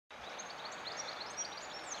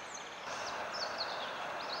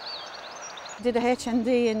I did a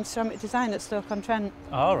HND in ceramic design at Stoke-on-Trent.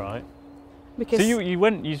 All right. Because so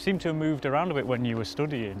you seem to have moved around a bit when you were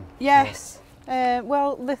studying. Yes.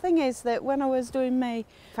 Well, the thing is that when I was doing my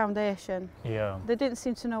foundation, they didn't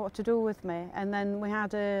seem to know what to do with me, and then we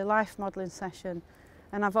had a life modelling session,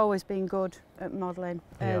 and I've always been good at modelling,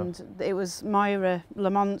 and it was Moira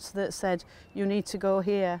Lamont that said, you need to go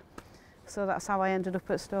here. So that's how I ended up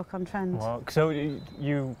at Stoke-on-Trent. Wow. So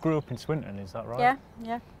you grew up in Swinton, is that right? Yeah,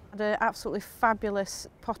 yeah. I had an absolutely fabulous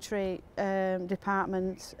pottery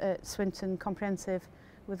department at Swinton Comprehensive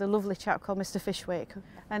with a lovely chap called Mr Fishwick,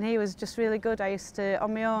 and he was just really good. I used to,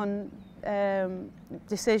 on my own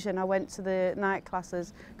decision, I went to the night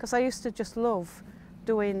classes because I used to just love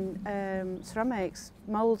doing ceramics,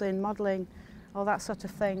 moulding, modelling, all that sort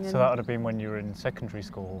of thing. So that would have been when you were in secondary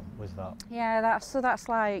school, was that? Yeah, that's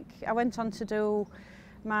like, I went on to do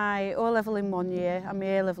my O-level in 1 year and my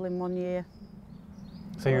A-level in 1 year.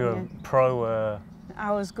 So you were pro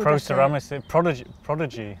I was good pro at ceramicist,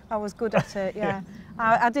 prodigy. I was good at it, yeah.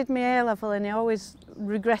 I did my A-level and I always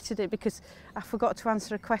regretted it because I forgot to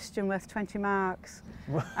answer a question worth 20 marks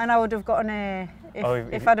and I would have got an A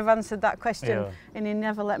if I'd have answered that question, and he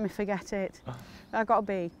never let me forget it. I got a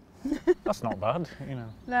B. That's not bad, you know.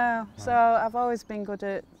 No, so I've always been good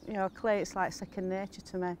at, you know, clay. It's like second nature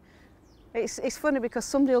to me. It's funny because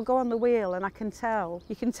somebody will go on the wheel and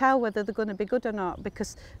you can tell whether they're going to be good or not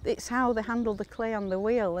because it's how they handle the clay on the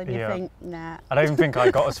wheel, and you think, nah. I don't even think I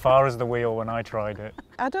got as far as the wheel when I tried it.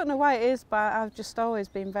 I don't know why it is, but I've just always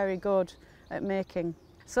been very good at making.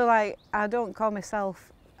 So like, I don't call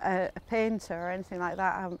myself a painter or anything like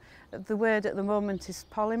that. The word at the moment is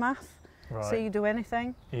polymath. Right. So you do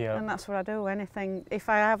anything, and that's what I do, anything. If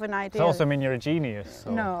I have an idea... Does it also mean you're a genius?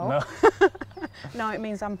 Or? No. No, it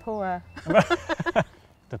means I'm poor.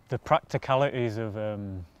 The practicalities of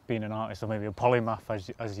being an artist, or maybe a polymath,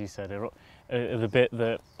 as you said, are the bit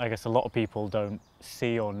that I guess a lot of people don't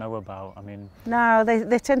see or know about. I mean... No,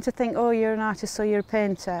 they tend to think, oh, you're an artist, so you're a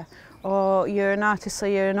painter, or you're an artist, so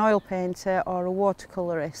you're an oil painter, or a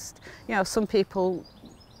watercolourist. You know, some people...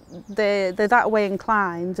 They're that way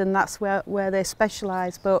inclined and that's where they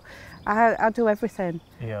specialise, but I do everything.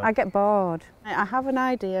 I get bored. I have an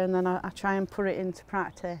idea and then I try and put it into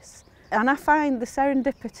practice. And I find the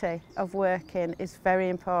serendipity of working is very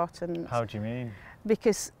important. How do you mean?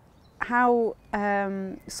 Because how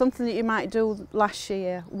something that you might do last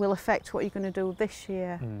year will affect what you're going to do this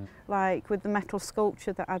year. Like with the metal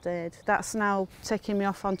sculpture that I did, that's now taking me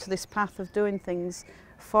off onto this path of doing things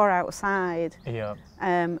for outside,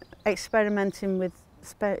 experimenting with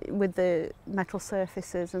the metal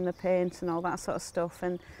surfaces and the paint and all that sort of stuff,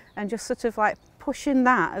 and just sort of like pushing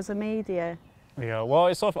that as a media. Yeah, well,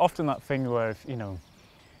 it's often that thing where, you know,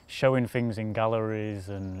 showing things in galleries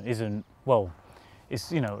and isn't, well,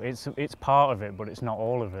 it's, you know, it's part of it, but it's not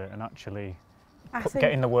all of it, and actually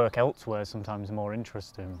getting the work elsewhere is sometimes more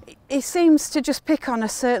interesting. It seems to just pick on a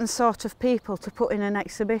certain sort of people to put in an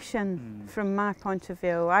exhibition, from my point of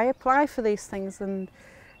view. I apply for these things and,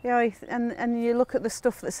 you know, and you look at the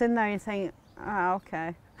stuff that's in there and you think, oh,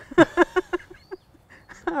 okay.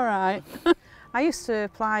 All right. I used to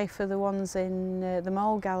apply for the ones in the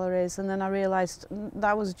mall galleries, and then I realised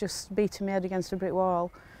that was just beating my head against a brick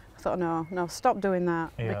wall. I thought, no, stop doing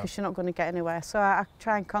that, because you're not going to get anywhere. So I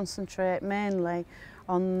try and concentrate mainly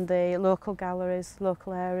on the local galleries,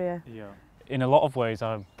 local area. Yeah. In a lot of ways,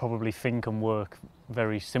 I probably think and work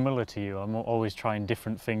very similar to you. I'm always trying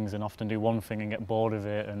different things and often do one thing and get bored of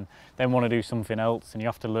it and then want to do something else, and you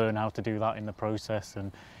have to learn how to do that in the process,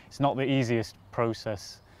 and it's not the easiest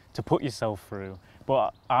process to put yourself through.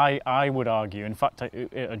 But I would argue, in fact,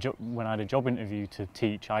 when I had a job interview to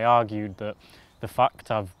teach, I argued that the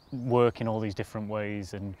fact I've work in all these different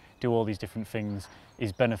ways and do all these different things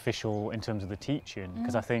is beneficial in terms of the teaching,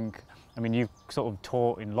 because I think, I mean, you've sort of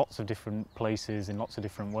taught in lots of different places in lots of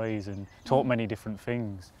different ways and taught many different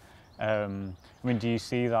things. I mean, do you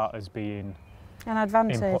see that as being an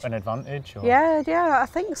advantage? An advantage? Or? Yeah, I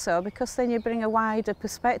think so, because then you bring a wider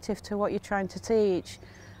perspective to what you're trying to teach,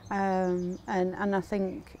 and I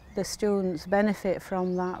think the students benefit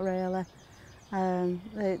from that, really.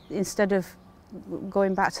 Instead of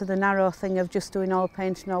going back to the narrow thing of just doing oil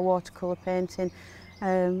painting or watercolour painting,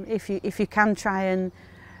 if you can try and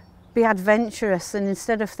be adventurous, and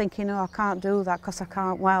instead of thinking, oh, I can't do that because I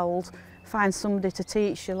can't weld, find somebody to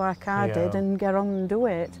teach you like I did and get on and do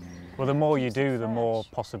it. Well, the more you do, the more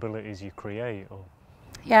possibilities you create. Or...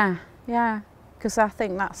 Yeah, because I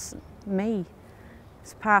think that's me.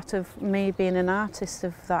 It's part of me being an artist,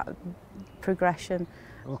 of that progression.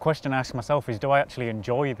 The question I ask myself is, do I actually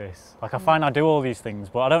enjoy this? Like, I find I do all these things,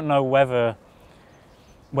 but I don't know whether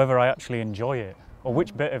whether I actually enjoy it, or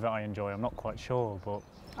which bit of it I enjoy, I'm not quite sure, but...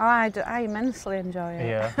 Oh, I immensely enjoy it.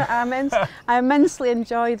 Yeah. I immensely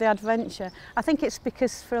enjoy the adventure. I think it's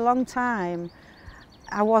because for a long time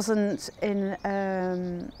I wasn't in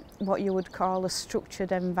what you would call a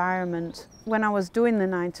structured environment. When I was doing the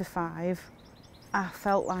 9 to 5, I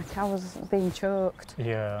felt like I was being choked.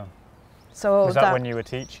 Yeah. So was that when you were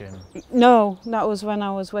teaching? No, that was when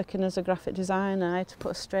I was working as a graphic designer. I had to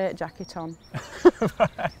put a straight jacket on,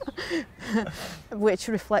 which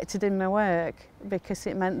reflected in my work, because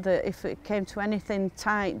it meant that if it came to anything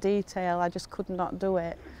tight detail, I just could not do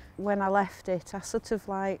it. When I left it, I sort of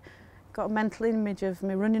like got a mental image of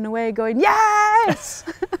me running away going, yes!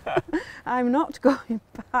 I'm not going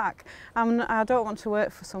back. I don't want to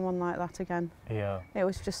work for someone like that again. Yeah. It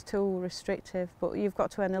was just too restrictive, but you've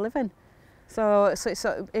got to earn a living. So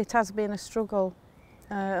it has been a struggle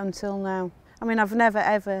until now. I mean, I've never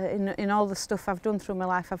ever, in all the stuff I've done through my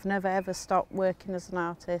life, I've never ever stopped working as an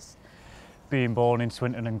artist. Being born in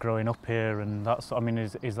Swinton and growing up here, and that's, I mean,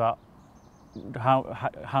 is that,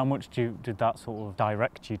 how much did that sort of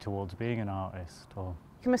direct you towards being an artist? Or?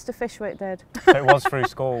 Mr. Fishwick did. So it was through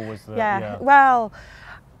school, was the... Yeah, well,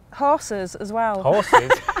 horses as well.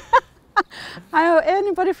 Horses? I know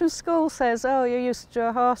anybody from school says, oh, you used to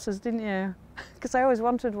draw horses, didn't you? Because I always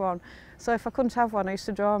wanted one. So if I couldn't have one, I used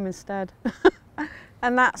to draw them instead.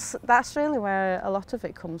 And that's really where a lot of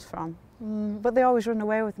it comes from. But they always run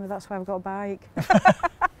away with me, that's why I've got a bike.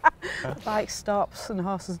 The bike stops and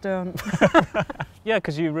horses don't. Yeah,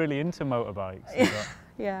 because you're really into motorbikes.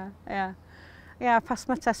 Yeah, I passed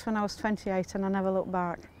my test when I was 28 and I never looked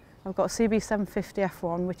back. I've got a CB750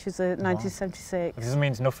 F1, which is a 1976. This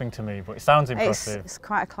means nothing to me, but it sounds impressive. It's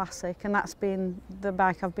quite a classic, and that's been the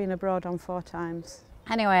bike I've been abroad on 4 times.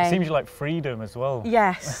 Anyway. It seems you like freedom as well.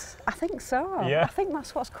 Yes, I think so. Yeah. I think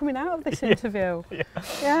that's what's coming out of this interview.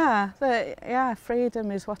 Yeah,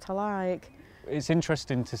 freedom is what I like. It's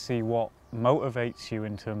interesting to see what motivates you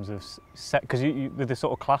in terms of because with the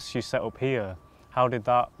sort of class you set up here, how did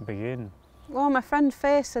that begin? Well, my friend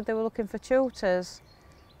Faye said they were looking for tutors,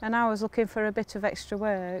 and I was looking for a bit of extra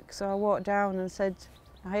work, so I walked down and said,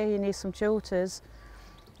 I hear you need some tutors.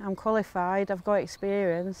 I'm qualified, I've got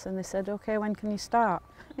experience, and they said, okay, when can you start?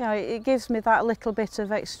 You know, it gives me that little bit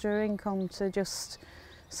of extra income to just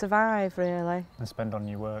survive, really. And spend on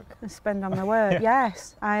your work. And spend on my work,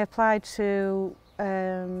 yes. I applied to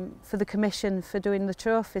for the commission for doing the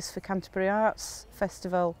trophies for Canterbury Arts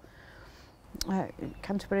Festival,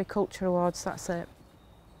 Canterbury Culture Awards, that's it.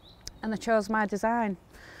 And they chose my design.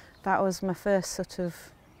 That was my first sort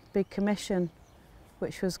of big commission,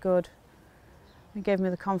 which was good. It gave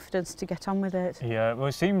me the confidence to get on with it. Yeah, well,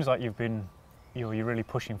 it seems like you're really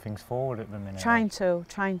pushing things forward at the minute. Trying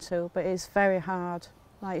to, but it's very hard.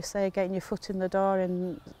 Like you say, getting your foot in the door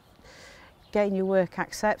and getting your work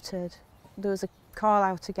accepted. There was a call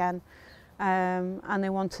out again, and they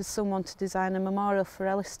wanted someone to design a memorial for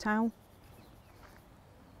Ellistown.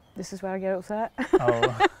 This is where I get upset.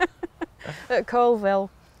 Oh. At Coalville,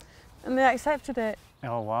 and they accepted it.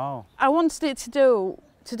 Oh wow! I wanted it to do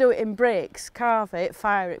it in bricks, carve it,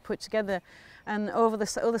 fire it, put it together, and over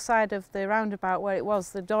the other side of the roundabout where it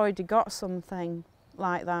was, they'd already got something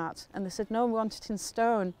like that, and they said no, we want it in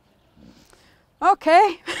stone.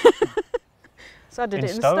 Okay. So I did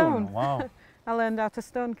it in stone. Wow. I learned how to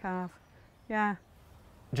stone carve. Yeah.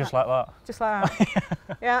 Just like that? Just like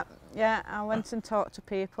that. Yeah, I went and talked to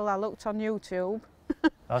people. I looked on YouTube.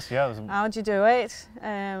 How'd you do it?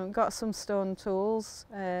 Got some stone tools.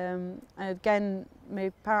 Again,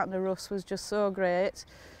 my partner Russ was just so great.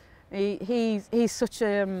 He's such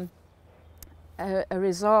a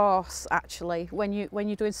resource, actually, when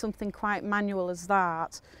you're doing something quite manual as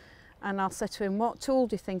that. And I'll say to him, what tool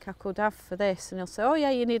do you think I could have for this? And he'll say, oh yeah,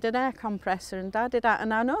 you need an air compressor and da-da-da.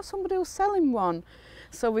 And I know somebody who's selling one.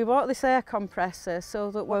 So we bought this air compressor, so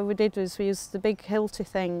that what we did was we used the big hilty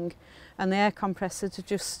thing and the air compressor to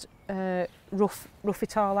just rough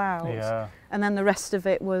it all out. Yeah. And then the rest of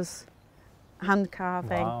it was hand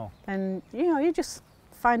carving. Wow. And you just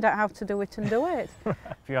find out how to do it and do it.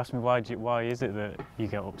 If you ask me why is it that you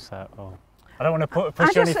get upset? Or I don't want to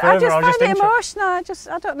push you any further. I just find it emotional.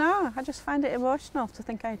 I don't know. I just find it emotional to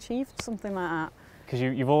think I achieved something like that. Because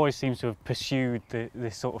you've always seemed to have pursued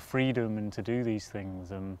this sort of freedom and to do these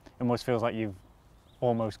things, and it almost feels like you've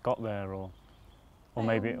almost got there, or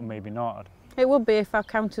maybe not. It would be if I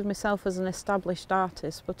counted myself as an established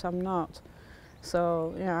artist, but I'm not.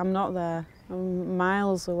 So yeah, I'm not there. I'm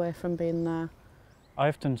miles away from being there. I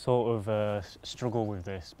often sort of struggle with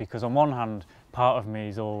this, because on one hand, part of me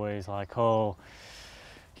is always like, oh,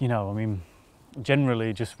 I mean,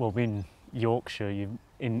 generally just being Yorkshire, you're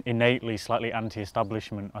innately slightly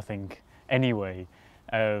anti-establishment, I think, anyway.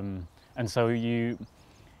 And so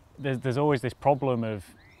there's always this problem of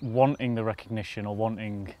wanting the recognition or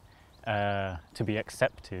wanting to be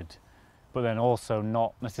accepted, but then also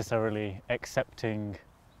not necessarily accepting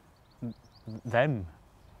them.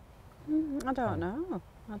 I don't know.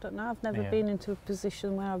 I don't know. I've never been into a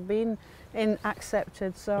position where I've been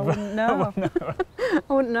accepted, so I wouldn't know.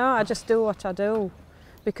 I wouldn't know. I just do what I do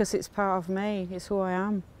because it's part of me. It's who I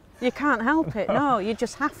am. You can't help it. No, you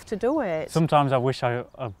just have to do it. Sometimes I wish it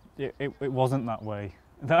wasn't that way.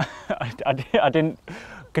 I didn't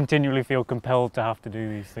continually feel compelled to have to do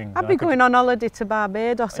these things. I'd be going on holiday to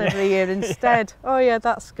Barbados every year instead. Oh yeah,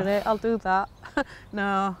 that's great, I'll do that.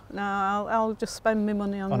 No, I'll just spend my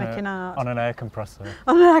money on making art. On an air compressor.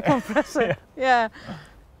 On an air compressor, yeah.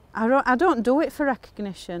 I don't do it for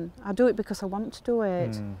recognition, I do it because I want to do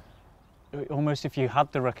it. Almost if you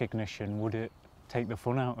had the recognition, would it take the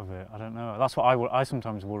fun out of it? I don't know. That's what I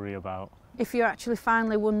sometimes worry about. If you actually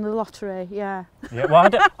finally won the lottery, yeah. Yeah. Well,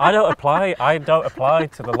 I don't apply. I don't apply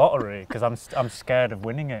to the lottery because I'm scared of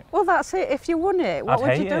winning it. Well, that's it. If you won it, what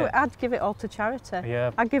would you do? I'd give it all to charity.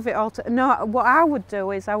 Yeah. I'd give it all to. No, what I would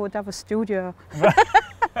do is I would have a studio.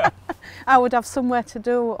 I would have somewhere to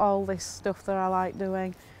do all this stuff that I like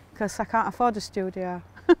doing because I can't afford a studio.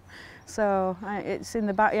 So it's in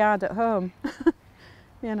the backyard at home.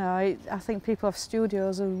 You know, I think people have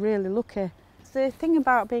studios are really lucky. The thing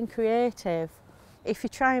about being creative, if you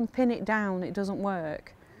try and pin it down, it doesn't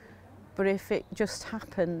work. But if it just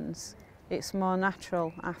happens, it's more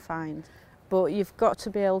natural, I find. But you've got to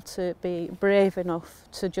be able to be brave enough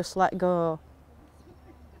to just let go.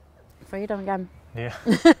 Freedom again. Yeah.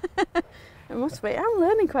 It must be. I'm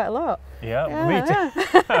learning quite a lot. Yeah, me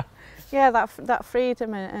too. Yeah, that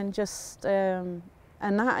freedom and just, and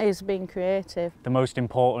that is being creative. The most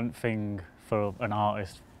important thing for an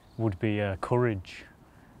artist would be courage,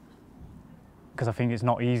 because I think it's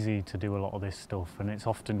not easy to do a lot of this stuff, and it's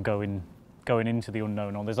often going into the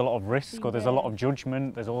unknown, or there's a lot of risk, or there's a lot of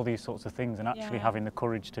judgment, there's all these sorts of things, and actually having the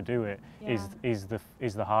courage to do it is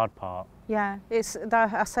the hard part. Yeah, it's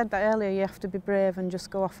that I said that earlier. You have to be brave and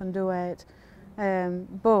just go off and do it.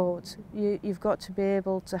 But you've got to be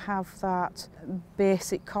able to have that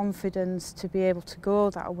basic confidence to be able to go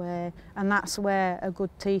that way, and that's where a good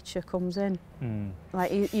teacher comes in.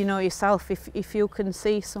 Like you know yourself, if you can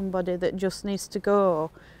see somebody that just needs to go,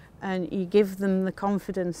 and you give them the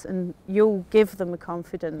confidence, and you give them the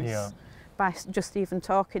confidence by just even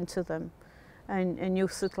talking to them, and you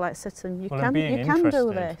sort of like sit and you can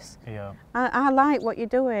do this. Yeah. I like what you're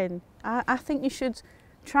doing. I think you should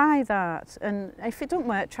try that, and if it don't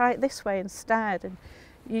work, try it this way instead. And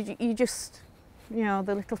you just, you know,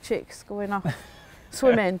 the little chicks going off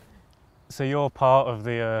swimming. So you're part of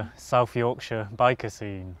the South Yorkshire biker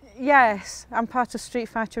scene? Yes, I'm part of Street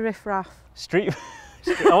Fighter Riff Raff.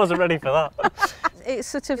 I wasn't ready for that. It's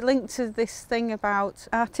sort of linked to this thing about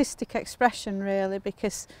artistic expression, really,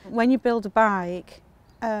 because when you build a bike,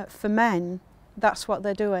 for men, that's what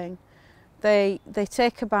they're doing. They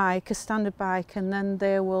take a bike, a standard bike, and then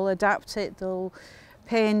they will adapt it, they'll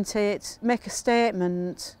paint it, make a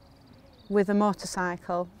statement with a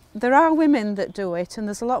motorcycle. There are women that do it, and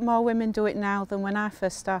there's a lot more women do it now than when I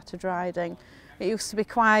first started riding. It used to be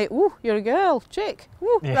quite, ooh, you're a girl, chick,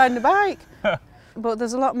 ooh, riding a bike. But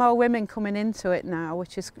there's a lot more women coming into it now,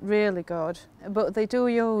 which is really good. But they do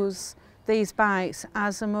use these bikes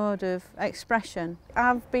as a mode of expression.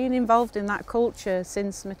 I've been involved in that culture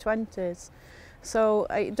since my 20s, so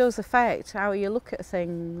it does affect how you look at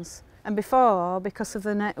things. And before, because of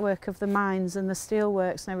the network of the mines and the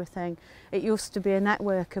steelworks and everything, it used to be a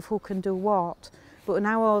network of who can do what. But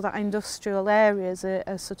now all that industrial areas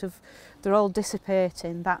are sort of, they're all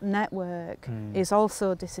dissipating. That network is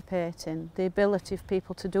also dissipating. The ability of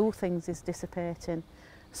people to do things is dissipating.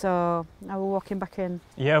 So now we're walking back in.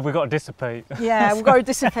 Yeah, we've got to dissipate. Yeah, we've got to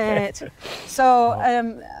dissipate. So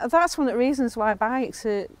that's one of the reasons why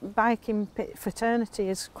biking fraternity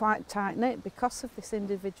is quite tight-knit, because of this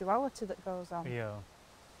individuality that goes on. Yeah.